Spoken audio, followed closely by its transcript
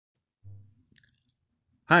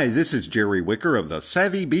Hi, this is Jerry Wicker of the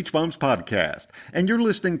Savvy Beach Bums podcast, and you're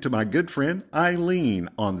listening to my good friend Eileen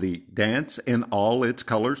on the Dance in All Its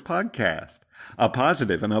Colors podcast, a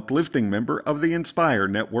positive and uplifting member of the Inspire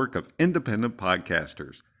network of independent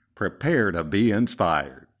podcasters. Prepare to be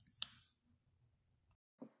inspired.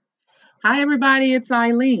 Hi, everybody, it's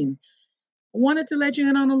Eileen. I wanted to let you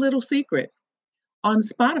in on a little secret. On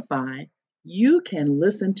Spotify, you can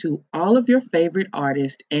listen to all of your favorite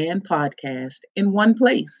artists and podcasts in one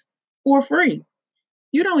place for free.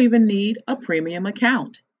 You don't even need a premium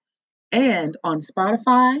account. And on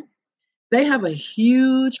Spotify, they have a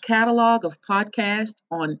huge catalog of podcasts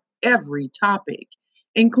on every topic,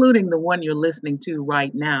 including the one you're listening to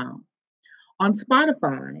right now. On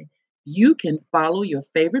Spotify, you can follow your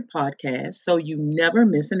favorite podcast so you never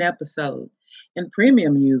miss an episode. And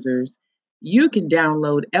premium users, you can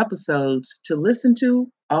download episodes to listen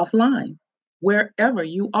to offline, wherever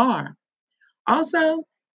you are. Also,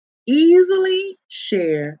 easily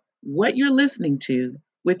share what you're listening to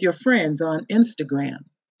with your friends on Instagram.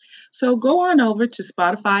 So go on over to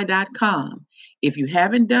Spotify.com. If you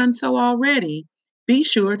haven't done so already, be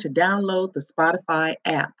sure to download the Spotify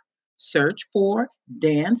app. Search for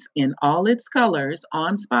Dance in All Its Colors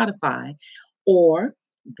on Spotify or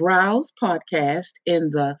browse podcast in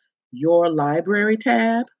the Your Library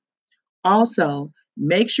tab. Also,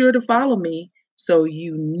 make sure to follow me so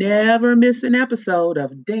you never miss an episode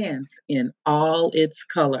of Dance in All Its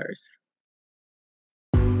Colors.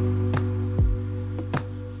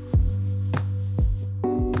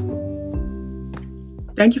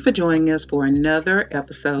 Thank you for joining us for another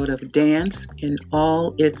episode of Dance in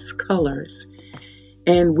All Its Colors.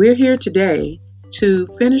 And we're here today to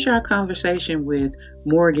finish our conversation with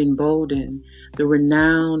Morgan Bolden, the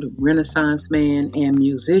renowned Renaissance man and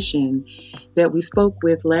musician that we spoke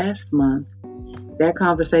with last month. That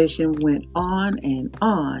conversation went on, and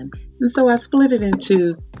so I split it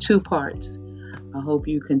into two parts. I hope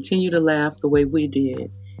you continue to laugh the way we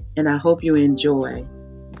did, and I hope you enjoy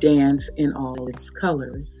Dance in All Its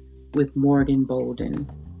Colors with Morgan Bolden.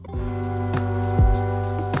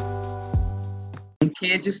 You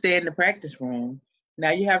can't just stay in the practice room.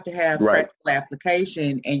 Now you have to have practical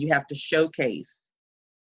application, and you have to showcase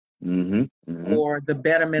for the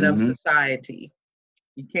betterment of society.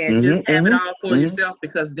 You can't just have it all for yourself,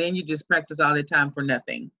 because then you just practice all the time for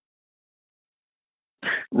nothing.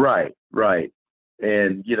 Right.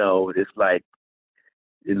 And, it's like,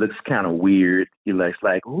 it looks kind of weird. It's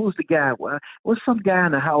like, who's the guy? What's some guy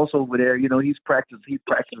in the house over there? He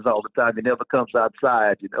practices all the time. He never comes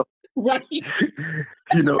outside, Right.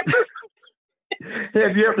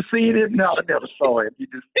 Have you ever seen him? No, I never saw him.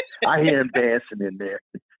 I hear him dancing in there.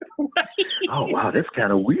 Right. Oh, wow, that's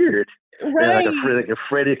kind of weird. Right. Like a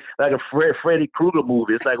Freddy Krueger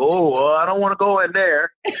movie. It's like, I don't want to go in there,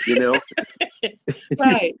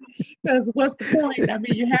 Right. Because what's the point? I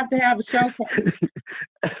mean, you have to have a showcase.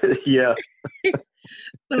 Yeah.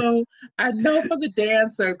 So I know for the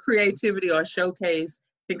dancer, creativity or showcase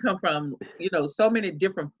can come from, so many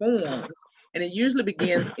different forms. And it usually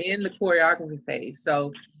begins in the choreography phase.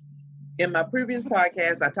 So in my previous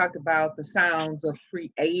podcast, I talked about the sounds of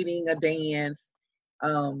creating a dance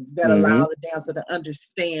that allow the dancer to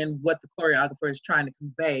understand what the choreographer is trying to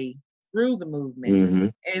convey through the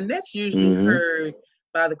movement. And that's usually heard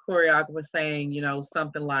by the choreographer saying,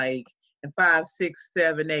 something like, in 5, 6,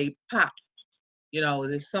 7, 8, pop.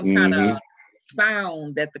 There's some kind of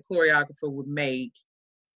sound that the choreographer would make.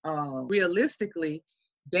 Realistically,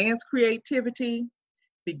 dance creativity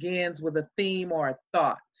begins with a theme or a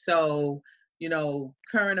thought. So,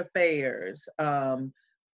 current affairs.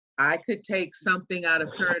 I could take something out of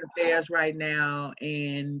current affairs right now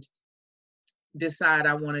and decide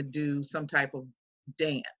I want to do some type of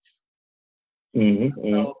dance.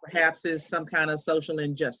 So perhaps it's some kind of social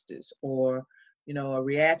injustice, or, a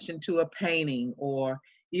reaction to a painting, or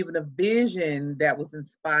even a vision that was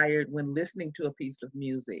inspired when listening to a piece of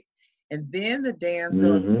music. And then the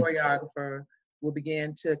dancer or the choreographer will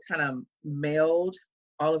begin to kind of meld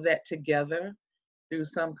all of that together through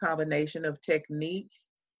some combination of technique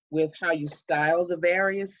with how you style the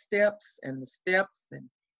various steps and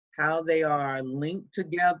how they are linked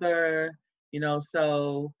together.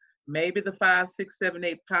 So maybe the 5, 6, 7,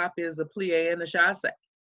 8 pop is a plie and a chasse.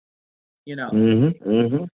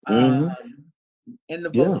 And the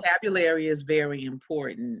vocabulary is very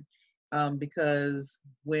important, because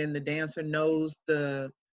when the dancer knows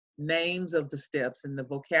the names of the steps and the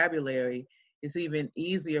vocabulary, it's even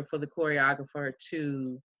easier for the choreographer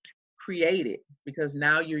to create it, because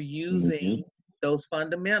now you're using those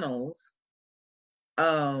fundamentals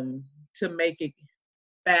to make it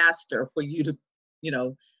faster for you to you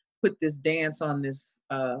know, put this dance on this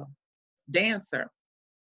dancer.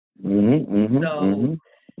 So,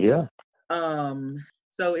 Yeah. um,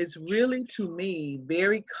 so it's really to me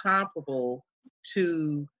very comparable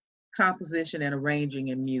to composition and arranging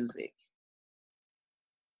in music.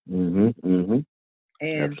 And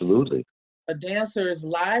Absolutely. a dancer's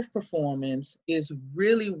live performance is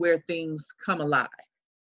really where things come alive.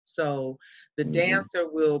 So the dancer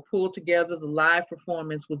will pull together the live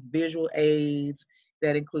performance with visual aids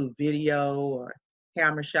that include video or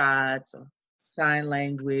camera shots or sign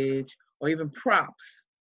language or even props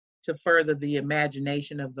to further the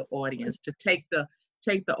imagination of the audience, to take the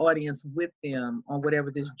audience with them on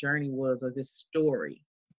whatever this journey was or this story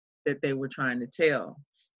that they were trying to tell.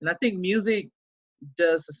 And I think music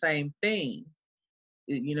does the same thing.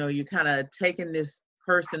 You know, you're kind of taking this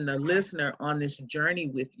person, the listener, on this journey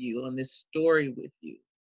with you, on this story with you,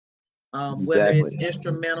 whether it's Exactly.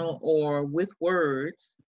 instrumental or with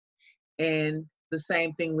words. And the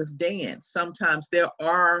same thing with dance. Sometimes there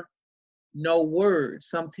are no words.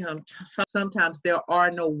 Sometimes there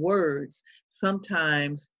are no words.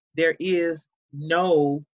 Sometimes there is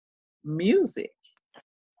no music.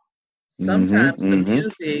 Sometimes the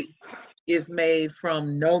music is made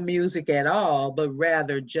from no music at all, but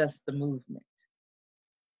rather just the movement.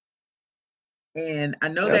 And I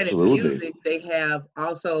know that in Absolutely. music they have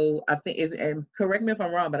also, I think is, and correct me if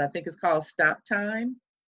I'm wrong, but I think it's called stop time.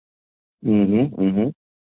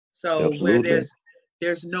 So where Absolutely.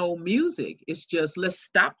 there's no music, it's just let's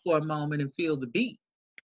stop for a moment and feel the beat,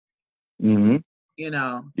 you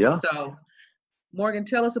know. Yeah. So Morgan,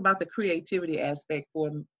 tell us about the creativity aspect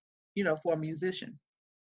for, you know, for a musician.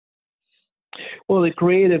 Well, the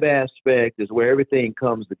creative aspect is where everything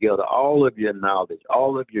comes together, all of your knowledge,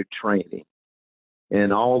 all of your training,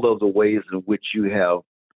 and all of the ways in which you have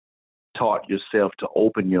taught yourself to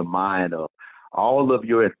open your mind up, all of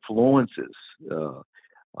your influences.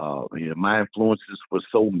 My influences were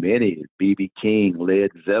so many: B.B. King,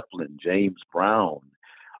 Led Zeppelin, James Brown.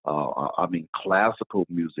 Classical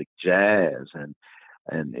music, jazz,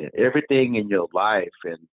 and everything in your life.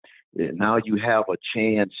 And now you have a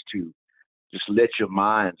chance to just let your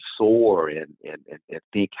mind soar and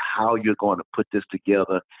think how you're going to put this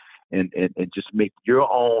together and just make your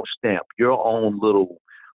own stamp, your own little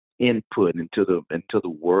input into the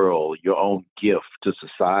world, your own gift to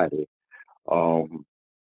society.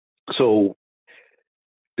 So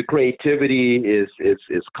the creativity is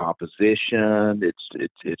composition,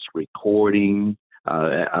 it's recording.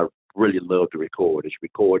 I really love to record. It's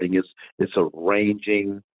recording. It's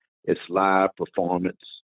arranging. It's live performance.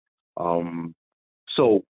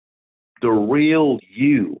 So the real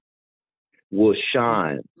you will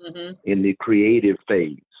shine in the creative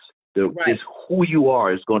phase. It's who you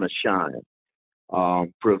are is going to shine,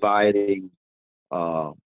 providing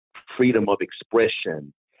uh, freedom of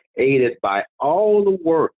expression, aided by all the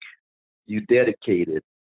work you dedicated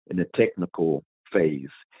in the technical phase.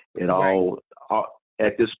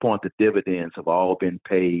 At this point, the dividends have all been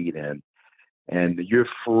paid, and you're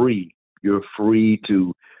free. You're free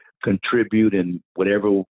to contribute in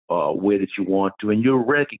whatever way that you want to, and you're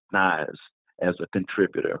recognized as a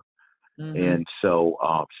contributor. And so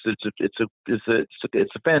it's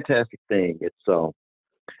a fantastic thing.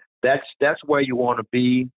 That's where you want to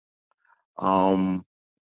be.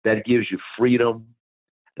 That gives you freedom.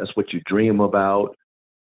 That's what you dream about,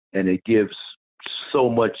 and it gives so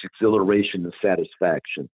much exhilaration and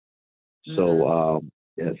satisfaction. So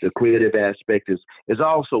the creative aspect is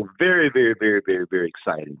also very, very, very, very, very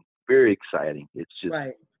exciting. Very exciting. It's just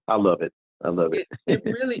I love it. I love it. It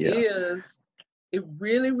really is. It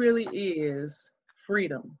really, really is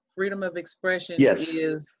freedom. Freedom of expression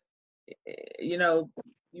is, you know,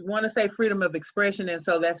 you want to say freedom of expression, and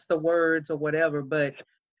so that's the words or whatever, but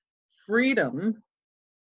freedom,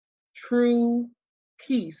 true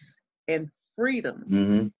peace and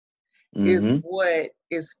freedom is what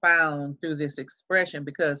is found through this expression.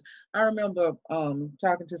 Because I remember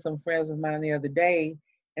talking to some friends of mine the other day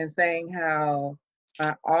and saying how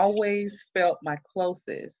I always felt my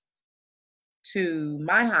closest to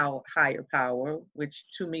my higher power, which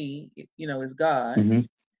to me, you know, is God.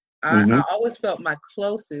 I always felt my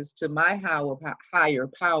closest to my higher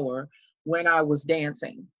power when I was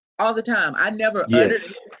dancing all the time. I never uttered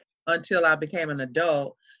it until I became an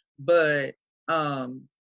adult, but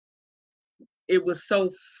it was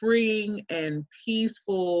so freeing and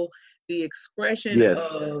peaceful. The expression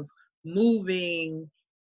of moving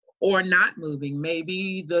or not moving,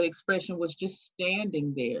 maybe the expression was just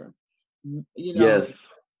standing there. You know,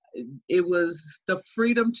 it was the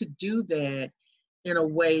freedom to do that in a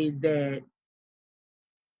way that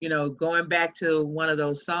going back to one of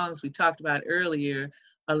those songs we talked about earlier,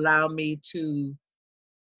 allow me to,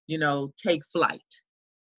 take flight.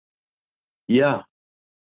 Yeah,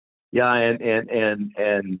 yeah, and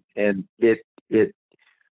it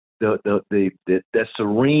that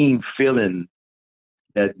serene feeling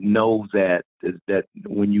that knows that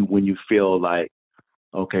when you feel like,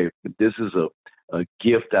 okay, this is a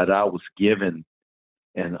gift that I was given,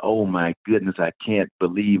 and oh my goodness, I can't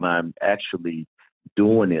believe I'm actually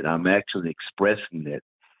doing it. I'm actually expressing it,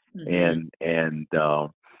 Hmm. and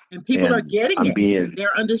And people are and getting I'm it. being They're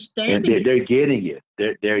and understanding it. they're getting it.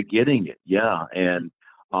 They're getting it. Yeah, and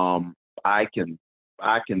um, I can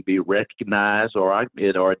be recognized, or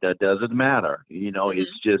that doesn't matter. Hmm.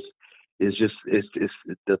 It's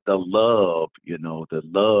the love. The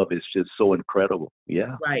love is just so incredible.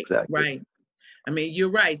 Yeah, Right, exactly. right. I mean,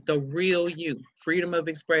 you're right. The real you, freedom of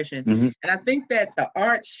expression. Hmm. And I think that the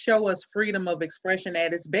arts show us freedom of expression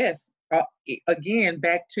at its best. Again,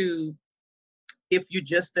 back to if you're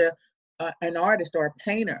just an artist or a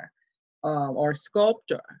painter or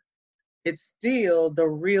sculptor, it's still the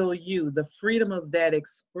real you. The freedom of that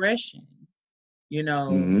expression, you know,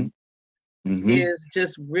 Hmm. Hmm. is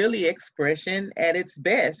just really expression at its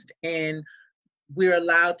best. And we're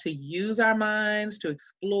allowed to use our minds to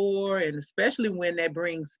explore, and especially when that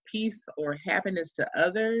brings peace or happiness to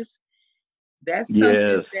others, that's something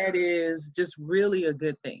Yes, that is just really a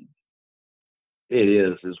good thing. it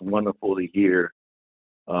is. It's wonderful to hear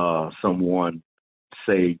someone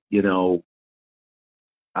say,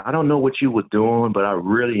 I don't know what you were doing, but I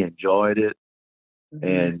really enjoyed it, Hmm.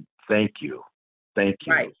 and thank you, thank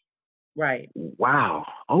you. Right, right. Wow.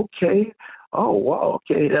 Okay. Oh, wow.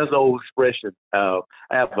 Okay. That's an old expression. I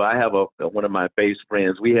have one of my best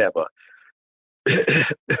friends. We have a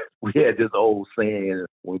we had this old saying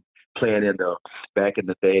when playing in the back in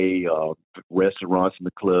the day, restaurants and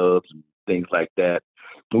the clubs and things like that.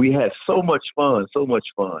 We had so much fun.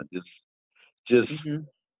 Just, Hmm.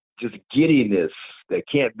 just giddiness that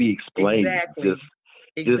can't be explained. Exactly,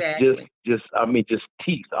 exactly. I mean, just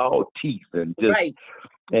teeth, all teeth, and just Right.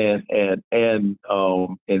 and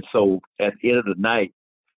so at the end of the night,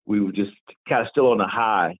 we were just kind of still on the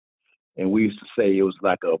high, and we used to say it was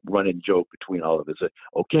like a running joke between all of us.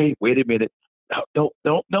 Okay, wait a minute, no,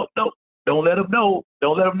 don't let them know.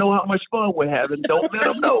 Don't let them know how much fun we're having. Don't let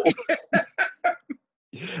them know.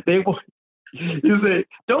 They want you say,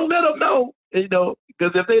 don't let them know.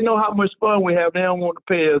 Because if they know how much fun we have, they don't want to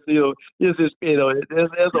pay us. It's just there's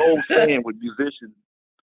an old saying with musicians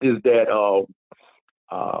is that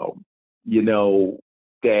um, you know,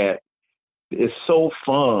 that it's so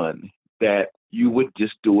fun that you would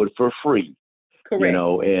just do it for free, Correct.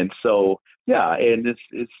 and so yeah, and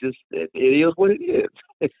it's just it is what it is.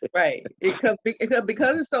 Right.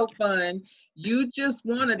 Because it's so fun, you just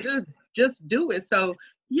want to just do it. So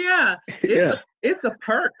yeah, Yeah. it's a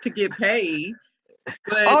perk to get paid,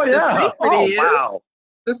 but Oh yeah. Oh wow.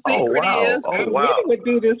 the Oh secret wow. is I Oh really wow. would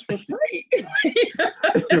do this for free.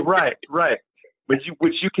 Right. Right. But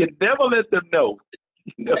you can never let them know.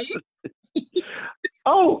 You know. Right?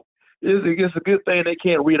 Oh, it's a good thing they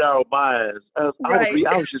can't read our minds. Right.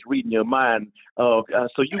 I was just reading your mind. So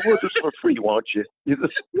you will this for free, won't you?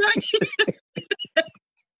 Right.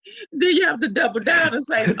 Then you have to double down and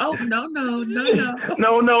say, oh no, no, no, no.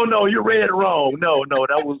 No, no, no. You read it wrong. No, no,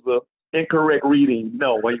 that was the incorrect reading.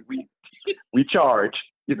 No, we charge.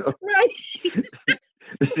 Right.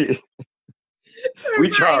 We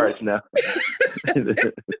Right. charge now.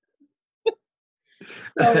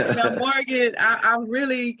 So now, Morgan, I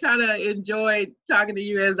really kind of enjoyed talking to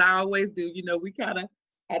you as I always do. We kind of,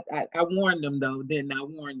 I warned them though, didn't I?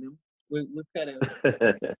 Warn them. We kind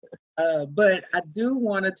of, but I do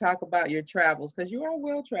want to talk about your travels because you are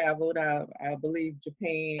well traveled. I believe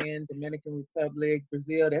Japan, Dominican Republic,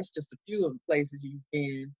 Brazil. That's just a few of the places you've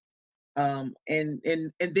been. And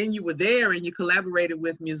then you were there and you collaborated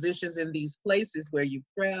with musicians in these places where you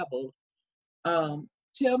traveled.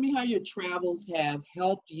 Tell me how your travels have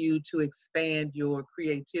helped you to expand your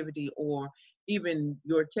creativity or even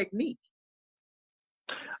your technique.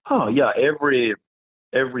 Oh yeah, every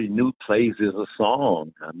new place is a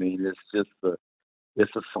song. I mean,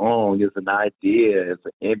 it's a song, it's an idea, it's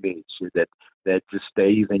an image that just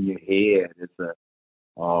stays in your head. It's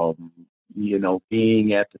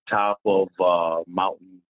being at the top of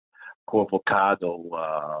Mountain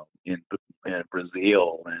Corpocago in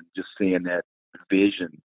Brazil and just seeing that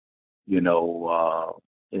vision, you know,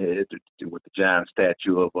 with the giant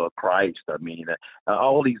statue of Christ. I mean,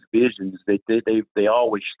 all these visions, they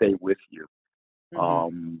always stay with you. Hmm.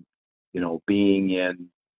 Um, being in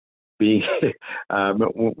being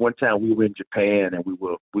one time we were in Japan and we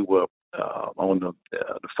were on the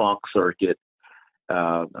funk circuit.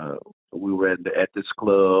 We were at this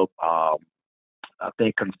club. I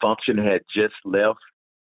think Confunction had just left,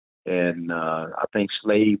 and I think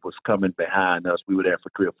Slave was coming behind us. We were there for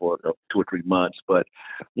 2 or 3 months. But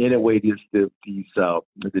anyway, the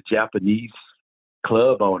Japanese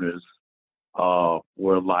club owners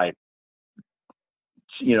were like,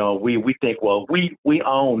 we think, well, we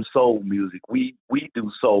own soul music. We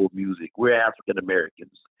do soul music. We're African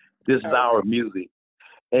Americans. This is our music.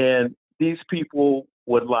 And these people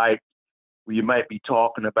would like, you might be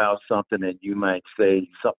talking about something and you might say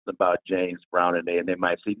something about James Brown and they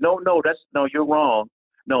might say, no, you're wrong.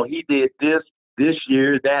 No, he did this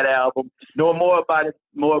year, that album. Know more about it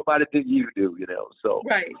than you do, So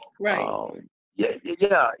right.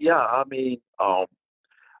 Yeah. I mean,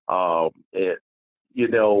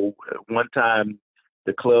 one time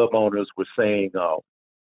the club owners were saying the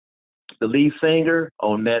lead singer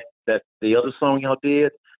on that the other song y'all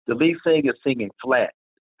did, the lead singer is singing flat.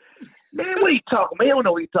 Man, what are you talking? Man, I don't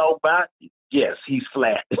know what you're talking about. Yes, he's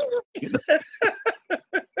flat.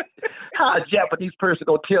 How a Japanese person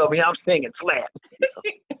gonna tell me I'm singing flat?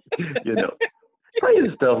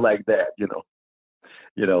 Crazy stuff like that.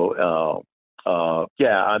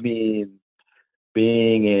 Yeah. I mean,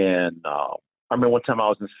 being in. I remember one time I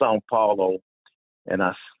was in Sao Paulo, and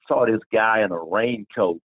I saw this guy in a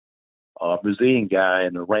raincoat. Brazilian guy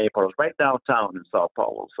in the raincoat. I was right downtown in Sao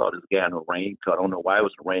Paulo. Saw this guy in a raincoat. I don't know why it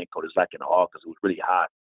was a raincoat. It's like in August. It was really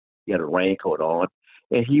hot. He had a raincoat on.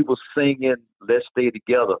 And he was singing Let's Stay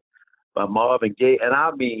Together by Marvin Gaye. And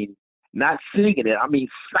I mean, not singing it. I mean,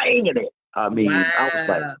 singing it. I mean, Wow. I was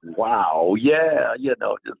like, wow. Yeah.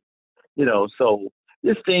 So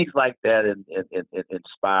just things like that and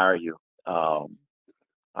inspire you.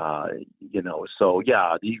 So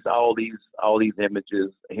yeah, all these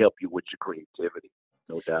images help you with your creativity,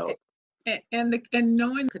 no doubt. And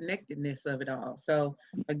knowing the connectedness of it all. So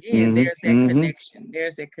again, there's that connection.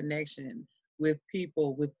 There's that connection with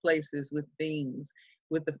people, with places, with things,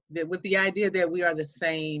 with the idea that we are the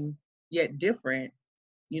same yet different.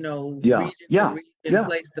 Region to region,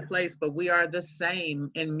 place to place, but we are the same.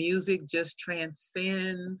 And music just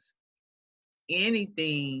transcends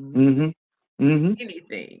anything.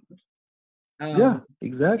 Anything.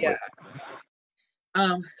 Exactly.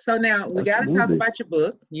 Yeah. So now we got to talk about your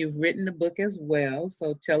book. You've written a book as well.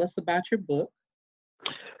 So tell us about your book.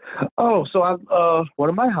 Oh, so one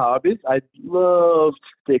of my hobbies, I love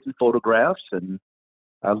taking photographs, and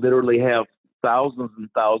I literally have thousands and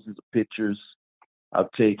thousands of pictures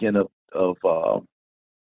I've taken of the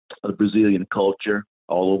Brazilian culture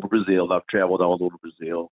all over Brazil. I've traveled all over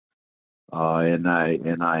Brazil, and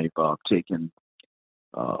I've taken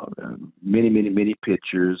many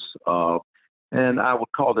pictures, and I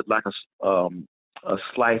would call it like a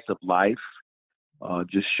slice of life,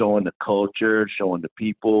 just showing the culture, showing the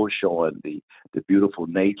people, showing the beautiful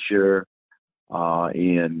nature,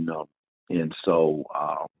 and so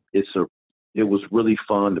it was really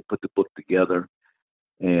fun to put the book together,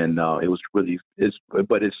 and it's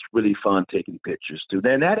really fun taking pictures too.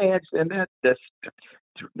 And that's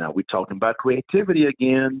now we're talking about creativity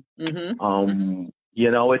again.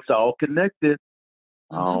 It's all connected.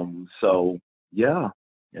 So yeah,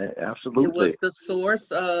 absolutely. It was the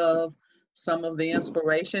source of some of the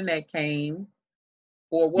inspiration that came,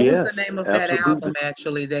 or what was the name of that album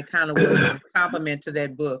actually that kind of was a compliment to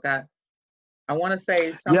that book? I want to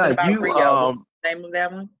say something about Rio. What's the name of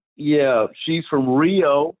that one? Yeah, she's from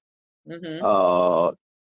Rio.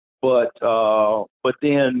 But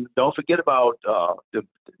then don't forget about the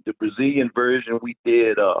Brazilian version we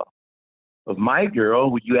did of My Girl,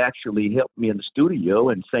 where you actually helped me in the studio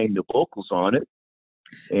and sang the vocals on it.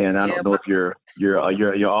 And I don't know if your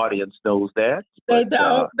audience knows that. They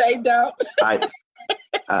don't.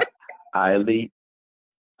 Eileen,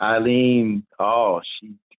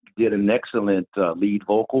 she did an excellent lead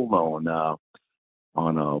vocal on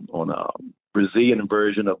a Brazilian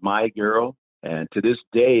version of My Girl, and to this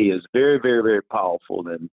day is very, very, very powerful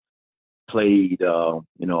and played all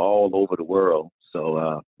over the world.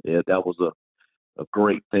 So that was a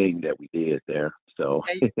great thing that we did there. So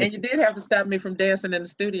and you did have to stop me from dancing in the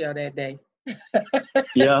studio that day.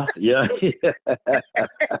 Yeah.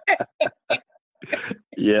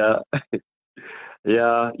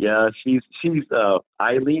 She's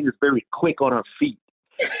Eileen is very quick on her feet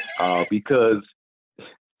because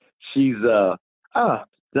she's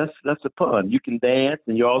that's a pun. You can dance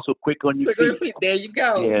and you're also quick on your feet. There you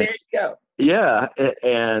go. Yeah,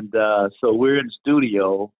 and so we're in the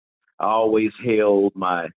studio. I always held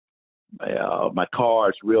my my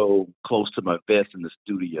car's real close to my vest in the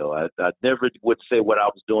studio. I never would say what I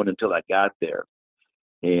was doing until I got there.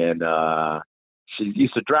 And she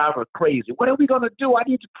used to drive her crazy. What are we going to do? I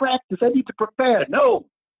need to practice. I need to prepare. No,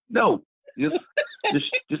 just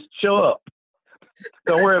show up.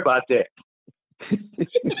 Don't worry about that.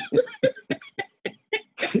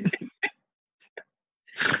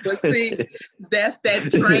 But see, that's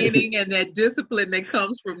that training and that discipline that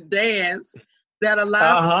comes from dance that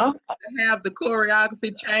allows you to have the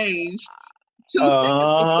choreography changed 2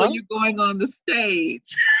 seconds before you're going on the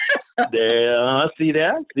stage. There, see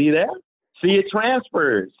that? See, it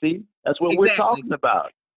transfers. See, that's what we're talking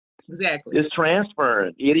about. Exactly. It's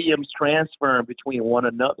transferring, idioms transferring between one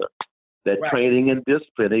another. That training and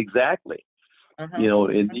discipline, exactly. You know,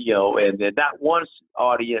 and not one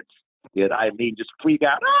audience did Eileen just freak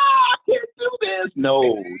out. I can't do this.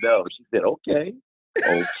 No. She said, okay,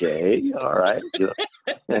 all right.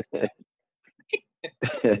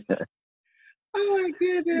 Oh my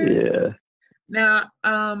goodness. Yeah. Now,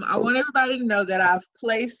 I want everybody to know that I've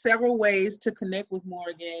placed several ways to connect with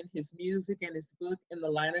Morgan, his music and his book in the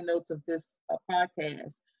liner notes of this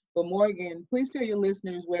podcast. But Morgan, please tell your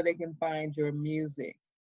listeners where they can find your music.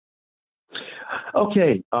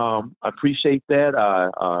 Okay, I appreciate that.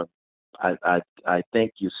 I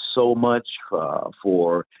thank you so much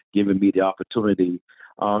for giving me the opportunity.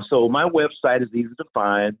 So my website is easy to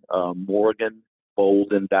find,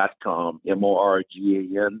 morganboldin.com,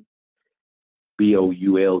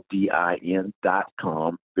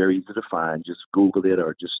 morganboldin.com. Very easy to find. Just Google it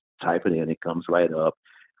or just type it in. It comes right up.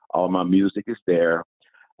 All my music is there.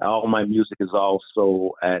 All my music is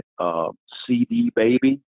also at CD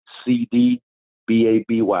Baby, CDBABY,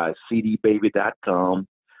 cdbaby.com.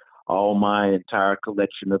 All my entire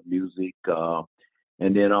collection of music.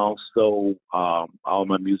 And then also all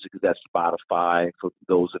my music is at Spotify for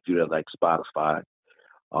those of you that like Spotify.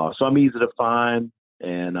 So I'm easy to find,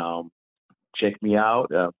 and check me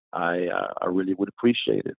out. I really would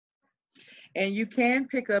appreciate it. And you can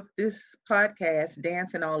pick up this podcast,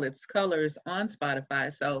 Dance in All Its Colors, on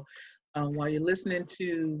Spotify. So while you're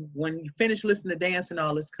when you finish listening to Dance in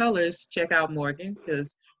All Its Colors, check out Morgan,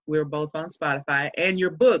 because we're both on Spotify. And your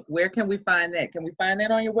book, where can we find that? Can we find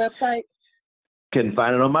that on your website? Can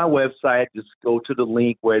find it on my website. Just go to the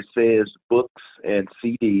link where it says books and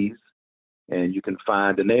CDs. And you can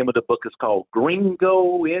find the name of the book is called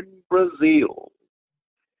Gringo in Brazil.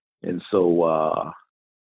 And so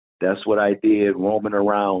that's what I did, roaming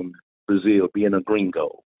around Brazil, being a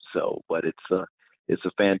gringo. So, but it's a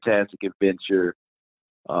fantastic adventure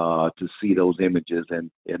to see those images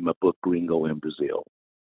in my book, Gringo in Brazil.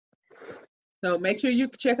 So make sure you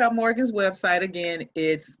check out Morgan's website. Again,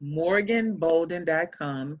 it's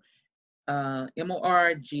morganboldin.com,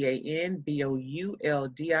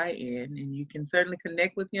 MorganBouldin, and you can certainly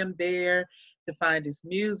connect with him there to find his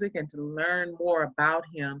music and to learn more about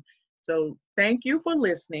him. So thank you for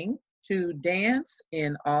listening to Dance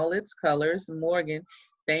in All Its Colors. Morgan,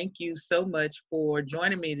 thank you so much for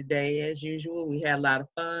joining me today. As usual, we had a lot of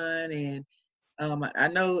fun, and I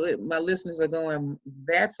know my listeners are going,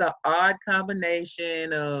 that's an odd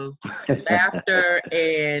combination of laughter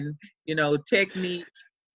and, technique.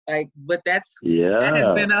 But that has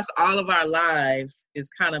been us all of our lives, is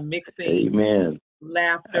kind of mixing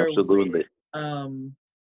laughter Absolutely. with,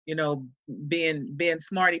 being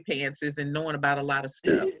smarty pantses and knowing about a lot of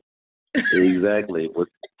stuff. Exactly. It was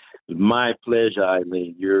my pleasure,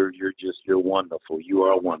 Eileen. You're wonderful. You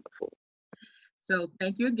are wonderful. So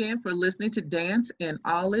thank you again for listening to Dance in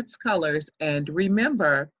All Its Colors. And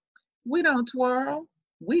remember, we don't twirl,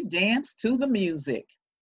 we dance to the music.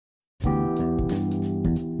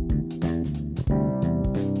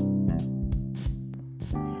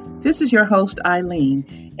 This is your host,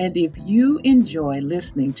 Eileen, and if you enjoy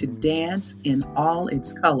listening to Dance in All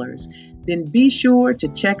Its Colors, then be sure to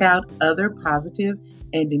check out other positive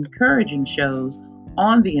and encouraging shows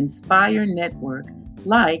on the Inspire Network,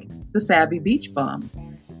 like The Savvy Beach Bum,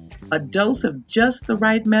 a dose of just the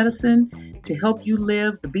right medicine to help you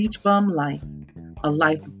live the beach bum life, a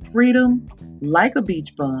life of freedom, like a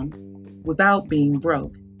beach bum, without being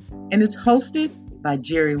broke. And it's hosted by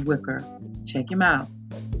Jerry Wicker. Check him out.